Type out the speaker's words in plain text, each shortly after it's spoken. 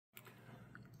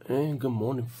And good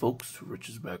morning, folks. Rich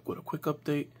is back with a quick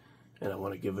update, and I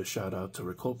want to give a shout out to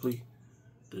Rikopli,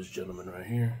 this gentleman right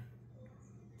here,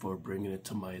 for bringing it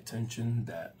to my attention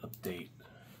that update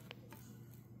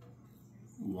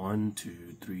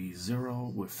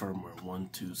 1.2.3.0 with firmware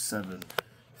 1.2.7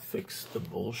 fixed the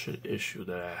bullshit issue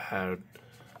that I had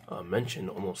mentioned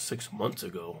almost 6 months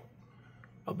ago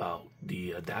about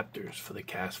the adapters for the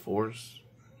CAS4s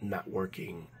not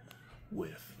working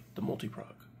with the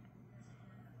MULTIPROG.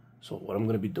 So what I'm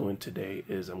going to be doing today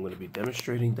is I'm going to be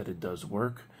demonstrating that it does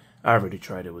work. I already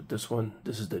tried it with this one.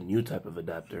 This is the new type of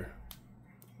adapter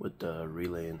with the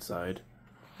relay inside,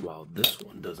 while this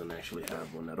one doesn't actually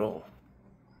have one at all.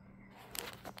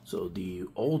 So the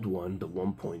old one, the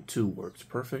 1.2, works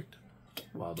perfect,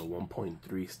 while the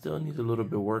 1.3 still needs a little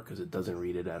bit of work because it doesn't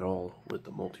read it at all with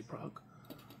the MULTIPROG.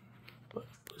 But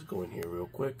let's go in here real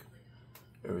quick.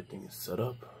 Everything is set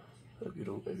up. If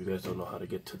you guys don't know how to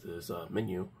get to this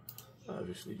menu,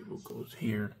 obviously it goes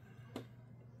here.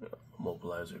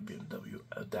 Mobilizer, BMW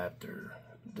adapter.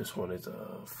 This one is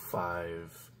a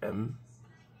 5M.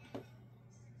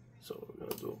 So we're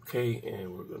gonna do OK,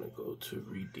 and we're gonna go to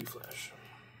read deflash.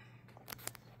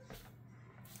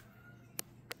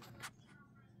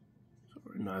 So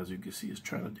right now, as you can see, it's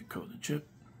trying to decode the chip.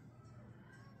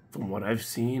 From what I've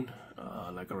seen,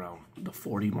 like around the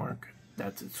 40 mark,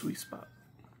 that's its sweet spot.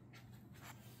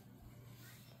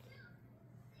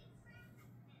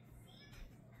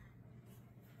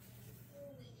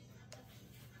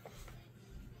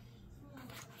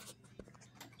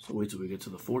 So wait till we get to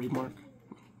the 40 mark,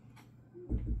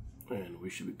 and we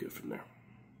should be good from there.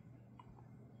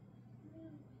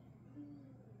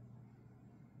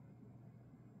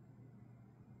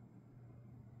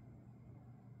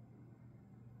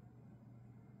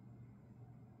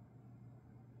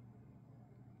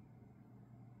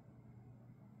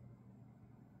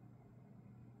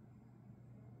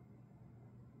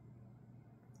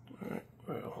 All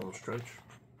right, home stretch.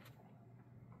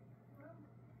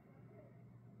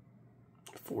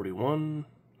 41,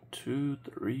 2,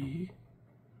 3.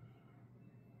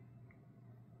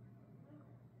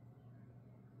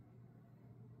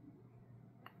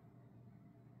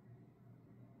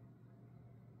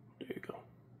 There you go.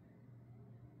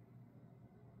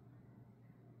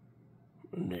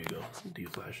 And there you go.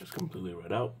 D-flash is completely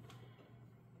read out.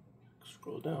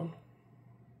 Scroll down.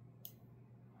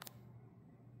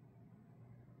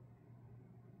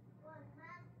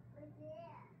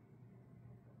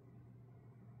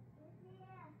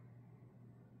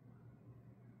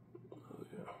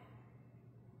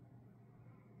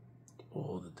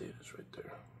 All the data's right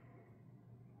there.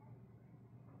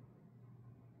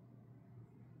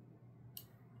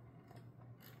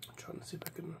 I'm trying to see if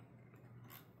I can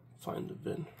find the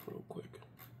VIN real quick,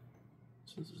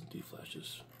 since this D-flash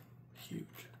is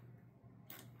huge.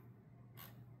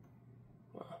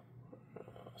 Wow.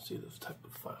 See this type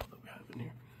of file that we have in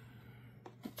here.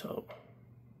 Top.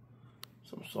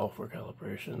 Some software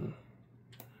calibration.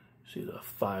 See the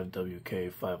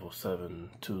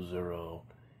 5WK50720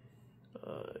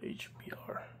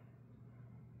 HBR.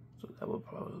 So that would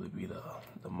probably be the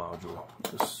module,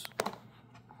 this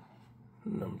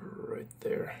number right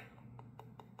there.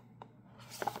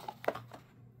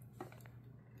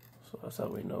 So that's how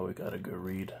we know we got a good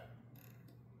read.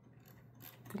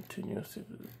 Continue, see if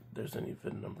there's any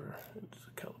VIN number into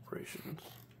the calibrations.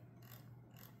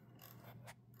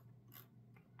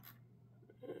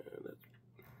 And that's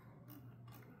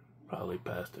probably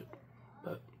past it,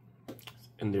 but it's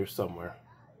in there somewhere.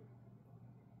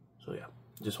 So yeah,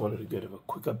 just wanted to give a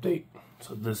quick update.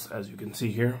 So this, as you can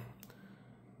see here,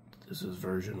 this is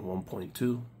version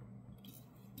 1.2.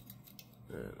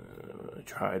 I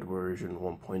tried version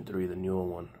 1.3, the newer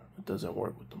one. It doesn't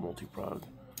work with the MULTIPROG.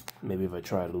 Maybe if I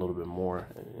try it a little bit more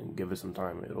and give it some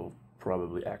time, it'll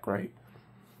probably act right.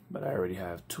 But I already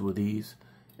have 2 of these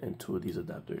and 2 of these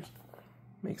adapters.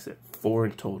 Makes it 4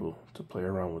 in total to play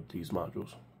around with these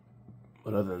modules.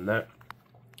 But other than that,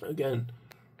 again,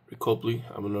 Rikopli,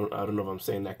 I don't know if I'm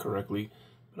saying that correctly,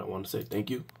 but I want to say thank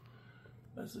you.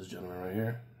 That's this gentleman right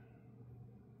here.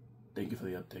 Thank you for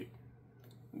the update.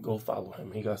 Go follow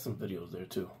him. He got some videos there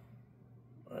too.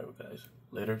 Alright guys,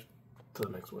 later. Till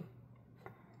the next one.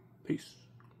 Peace.